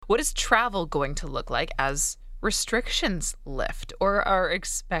What is travel going to look like as restrictions lift or are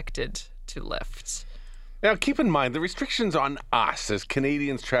expected to lift? Now, keep in mind, the restrictions on us as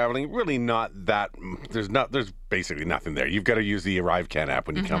Canadians traveling, really not that, there's basically nothing there. You've got to use the ArriveCan app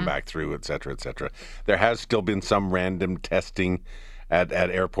when you come back through, et cetera, et cetera. There has still been some random testing at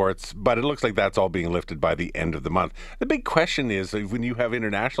airports, but it looks like that's all being lifted by the end of the month. The big question is, when you have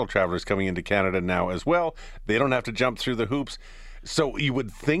international travelers coming into Canada now as well, they don't have to jump through the hoops. So you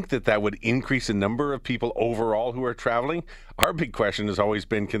would think that would increase the number of people overall who are traveling. Our big question has always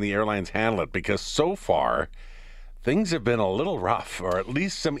been, can the airlines handle it? Because so far, things have been a little rough, or at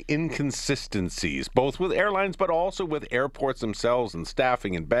least some inconsistencies, both with airlines, but also with airports themselves and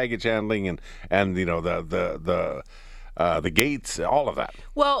staffing and baggage handling and the gates, all of that.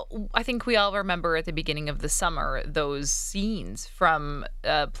 Well, I think we all remember at the beginning of the summer those scenes from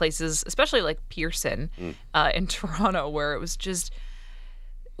places, especially like Pearson in Toronto, where it was just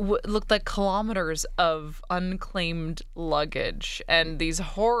looked like kilometers of unclaimed luggage and these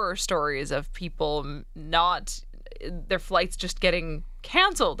horror stories of people not their flights just getting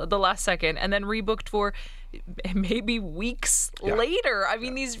canceled at the last second and then rebooked for maybe weeks later. I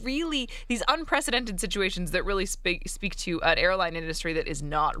mean, these unprecedented situations that really speak to an airline industry that is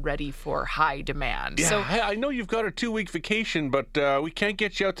not ready for high demand. Yeah, So I know you've got a 2-week vacation, but we can't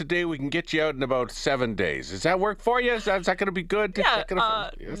get you out today. We can get you out in about 7 days. Does that work for you? Is that going to be good? Yeah,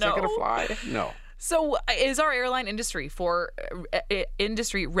 Is that going to fly? No. So is our airline industry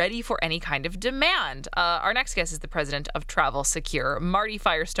ready for any kind of demand? Our next guest is the president of Travel Secure. Marty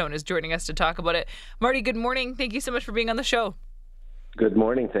Firestone is joining us to talk about it. Marty, good morning. Thank you so much for being on the show. Good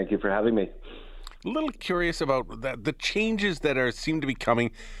morning. Thank you for having me. A little curious about the changes that seem to be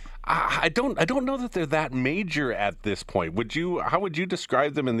coming. I don't know that they're that major at this point. How would you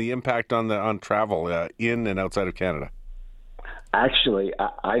describe them and the impact on travel in and outside of Canada? Actually,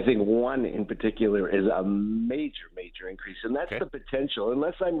 I think one in particular is a major increase, and that's the potential.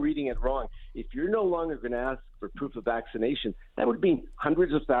 Unless I'm reading it wrong, if you're no longer going to ask for proof of vaccination, that would mean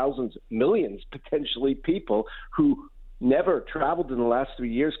hundreds of thousands, millions, potentially people who never traveled in the last 3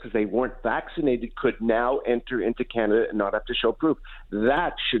 years because they weren't vaccinated could now enter into Canada and not have to show proof.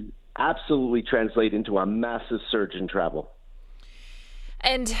 That should absolutely translate into a massive surge in travel.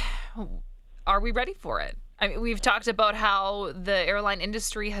 And are we ready for it? I mean, we've talked about how the airline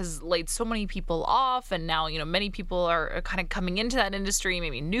industry has laid so many people off, and now, many people are kind of coming into that industry,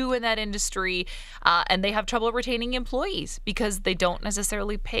 maybe new in that industry, and they have trouble retaining employees because they don't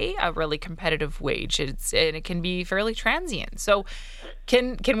necessarily pay a really competitive wage. And it can be fairly transient. So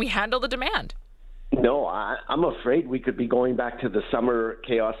can we handle the demand? No, I'm afraid we could be going back to the summer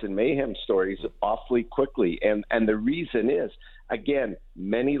chaos and mayhem stories awfully quickly. And the reason is, again,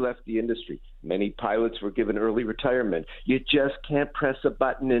 many left the industry. Many pilots were given early retirement. You just can't press a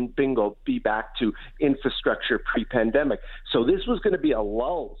button and bingo, be back to infrastructure pre-pandemic. So this was going to be a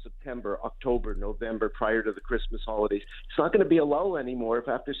lull, September, October, November, prior to the Christmas holidays. It's not going to be a lull anymore if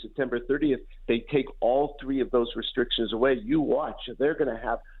after September 30th, they take all three of those restrictions away. You watch. They're going to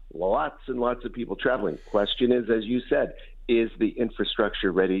have lots and lots of people traveling. Question is, as you said, is the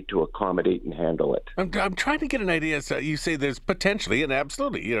infrastructure ready to accommodate and handle it? I'm trying to get an idea. So you say there's potentially, and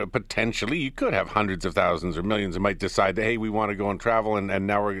absolutely, potentially you could have hundreds of thousands or millions that might decide that, hey, we want to go and travel, and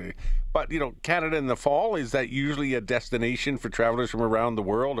now we're. But Canada in the fall, is that usually a destination for travelers from around the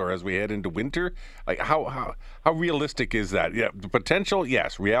world, or as we head into winter? Like how realistic is that? Yeah, the potential,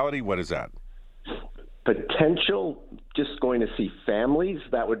 yes. Reality, what is that? Potential, just going to see families,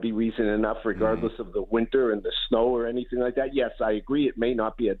 that would be reason enough regardless of the winter and the snow or anything like that. Yes, I agree. It may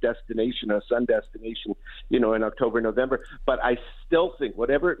not be a destination, a sun destination, in October, November, but I still think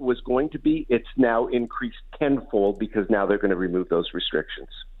whatever it was going to be, it's now increased tenfold because now they're going to remove those restrictions.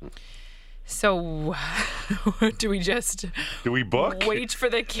 So do we book? Wait for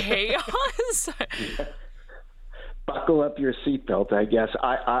the chaos? Buckle up your seatbelt, I guess.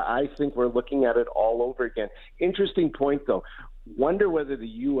 I think we're looking at it all over again. Interesting point, though. Wonder whether the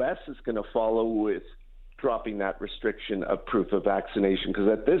U.S. is going to follow with dropping that restriction of proof of vaccination, because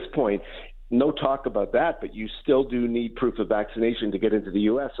at this point, no talk about that, but you still do need proof of vaccination to get into the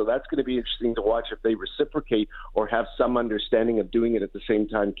U.S. So that's going to be interesting to watch if they reciprocate or have some understanding of doing it at the same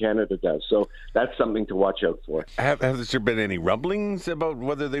time Canada does. So that's something to watch out for. Have there been any rumblings about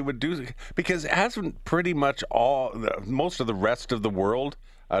whether they would do? Because hasn't pretty much most of the rest of the world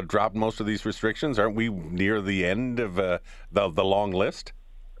dropped most of these restrictions? Aren't we near the end of the long list?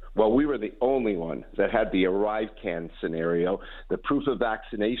 Well, we were the only one that had the ArriveCan scenario. The proof of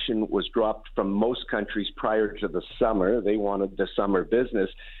vaccination was dropped from most countries prior to the summer. They wanted the summer business.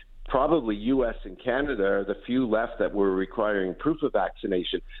 probably U.S. and Canada are the few left that were requiring proof of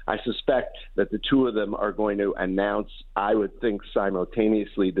vaccination. I suspect that the two of them are going to announce, I would think,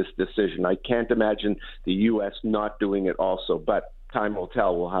 simultaneously this decision. I can't imagine the U.S. not doing it also, but time will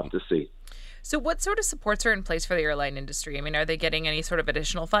tell. We'll have to see. So what sort of supports are in place for the airline industry? I mean, are they getting any sort of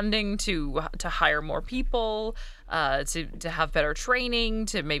additional funding to hire more people, to have better training,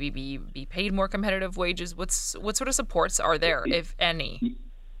 to maybe be paid more competitive wages? What sort of supports are there, if any?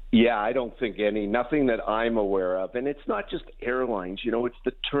 Yeah, I don't think any, nothing that I'm aware of. And it's not just airlines, it's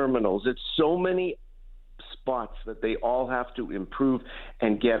the terminals. It's so many spots that they all have to improve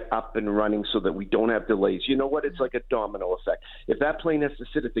and get up and running so that we don't have delays. You know what? It's like a domino effect. If that plane has to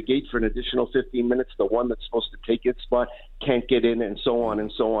sit at the gate for an additional 15 minutes, the one that's supposed to take its spot can't get in, and so on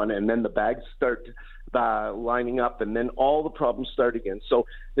and so on. And then the bags start lining up, and then all the problems start again. So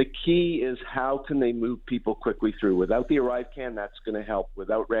the key is, how can they move people quickly through? Without the ArriveCan, that's going to help.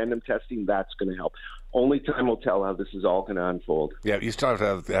 Without random testing, that's going to help. Only time will tell how this is all going to unfold. Yeah, you still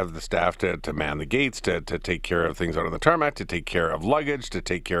have to have the staff to man the gates, to take care of things out on the tarmac, to take care of luggage, to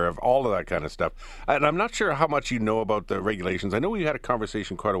take care of all of that kind of stuff. And I'm not sure how much you know about the regulations. I know we had a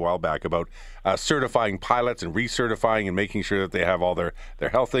conversation quite a while back about certifying pilots and recertifying and making sure that they have all their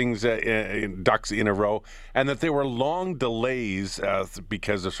health things ducks in a row, and that there were long delays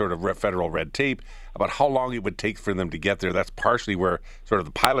because of sort of federal red tape about how long it would take for them to get there. That's partially where sort of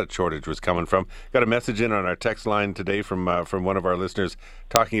the pilot shortage was coming from. Got a message in on our text line today from one of our listeners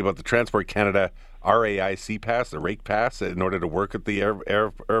talking about the Transport Canada RAIC pass, the rake pass, in order to work at the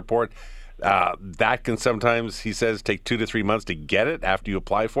airport. That can sometimes, he says, take 2 to 3 months to get it after you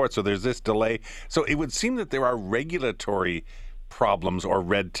apply for it. So there's this delay. So it would seem that there are regulatory problems or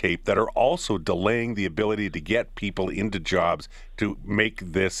red tape that are also delaying the ability to get people into jobs to make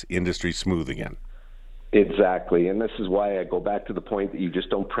this industry smooth again. Exactly. And this is why I go back to the point that you just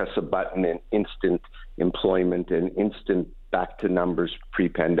don't press a button and instant employment and instant back to numbers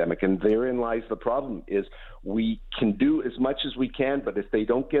pre-pandemic. And therein lies the problem, is we can do as much as we can, but if they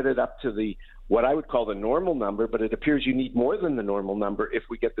don't get it up to the what I would call the normal number, but it appears you need more than the normal number if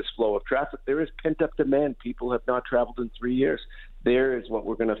we get this flow of traffic. There is pent-up demand. People have not traveled in 3 years. There is what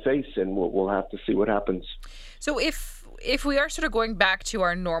we're going to face, and we'll have to see what happens. So if we are sort of going back to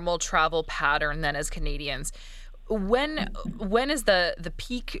our normal travel pattern then as Canadians, when is the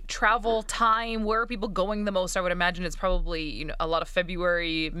peak travel time? Where are people going the most? I would imagine it's probably a lot of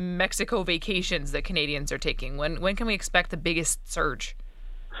February Mexico vacations that Canadians are taking. When can we expect the biggest surge?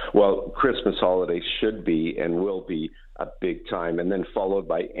 Well, Christmas holiday should be and will be a big time, and then followed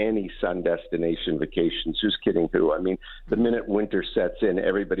by any sun destination vacations. Who's kidding who? I mean, the minute winter sets in,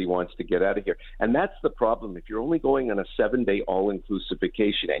 everybody wants to get out of here. And that's the problem. If you're only going on a 7-day all-inclusive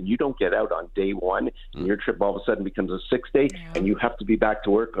vacation and you don't get out on day one, and your trip all of a sudden becomes a 6-day, and you have to be back to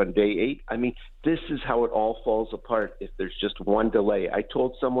work on day 8, I mean, this is how it all falls apart if there's just one delay. I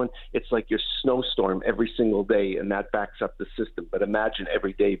told someone it's like your snowstorm every single day, and that backs up the system. But imagine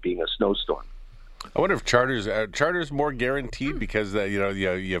every day being a snowstorm. I wonder if charter's more guaranteed because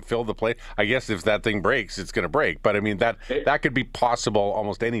you fill the plane. I guess if that thing breaks, it's going to break. But I mean that could be possible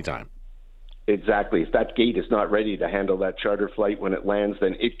almost any time. Exactly. If that gate is not ready to handle that charter flight when it lands,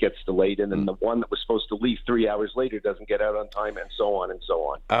 then it gets delayed, and then the one that was supposed to leave 3 hours later doesn't get out on time, and so on and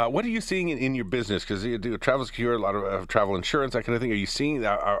so on. What are you seeing in your business? Because you do travel secure, a lot of travel insurance, that kind of thing. Are you seeing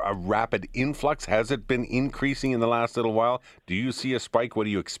a rapid influx? Has it been increasing in the last little while? Do you see a spike? What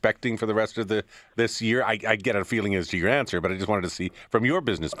are you expecting for the rest of this year? I get a feeling as to your answer, but I just wanted to see from your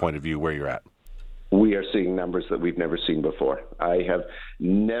business point of view where you're at. We are seeing numbers that we've never seen before. I have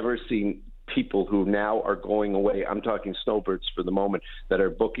never seen people who now are going away, I'm talking snowbirds for the moment, that are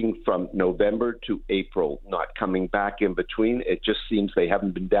booking from November to April, not coming back in between. It just seems they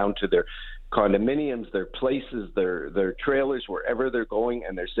haven't been down to their condominiums, their places, their trailers, wherever they're going,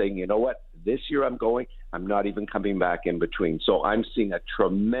 and they're saying, you know what, this year I'm going, I'm not even coming back in between. So I'm seeing a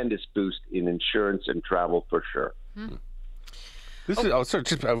tremendous boost in insurance and travel for sure. This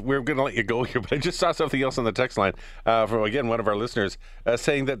is we're going to let you go here, but I just saw something else on the text line from, again, one of our listeners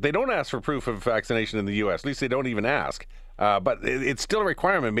saying that they don't ask for proof of vaccination in the U.S. At least they don't even ask. But it's still a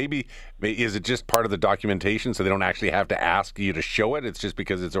requirement. Maybe is it just part of the documentation so they don't actually have to ask you to show it? It's just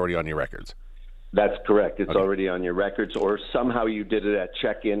because it's already on your records. That's correct. It's already on your records, or somehow you did it at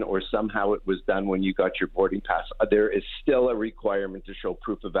check-in, or somehow it was done when you got your boarding pass. There is still a requirement to show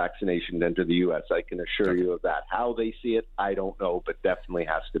proof of vaccination to enter the U.S. I can assure you of that. How they see it, I don't know, but definitely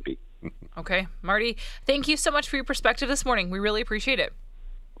has to be. Okay. Marty, thank you so much for your perspective this morning. We really appreciate it.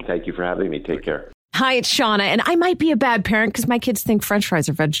 Thank you for having me. Take care. Hi, it's Shauna, and I might be a bad parent because my kids think French fries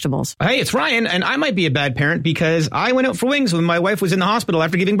are vegetables. Hey, it's Ryan, and I might be a bad parent because I went out for wings when my wife was in the hospital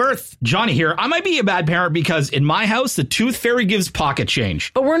after giving birth. Johnny here. I might be a bad parent because in my house, the tooth fairy gives pocket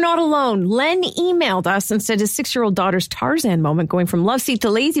change. But we're not alone. Len emailed us and said his 6-year-old daughter's Tarzan moment going from love seat to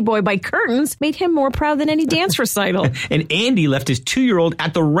lazy boy by curtains made him more proud than any dance recital. And Andy left his 2-year-old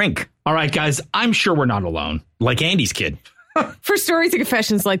at the rink. All right, guys, I'm sure we're not alone. Like Andy's kid. For stories and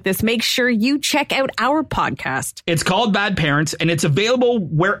confessions like this, make sure you check out our podcast. It's called Bad Parents, and it's available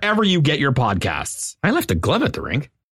wherever you get your podcasts. I left a glove at the rink.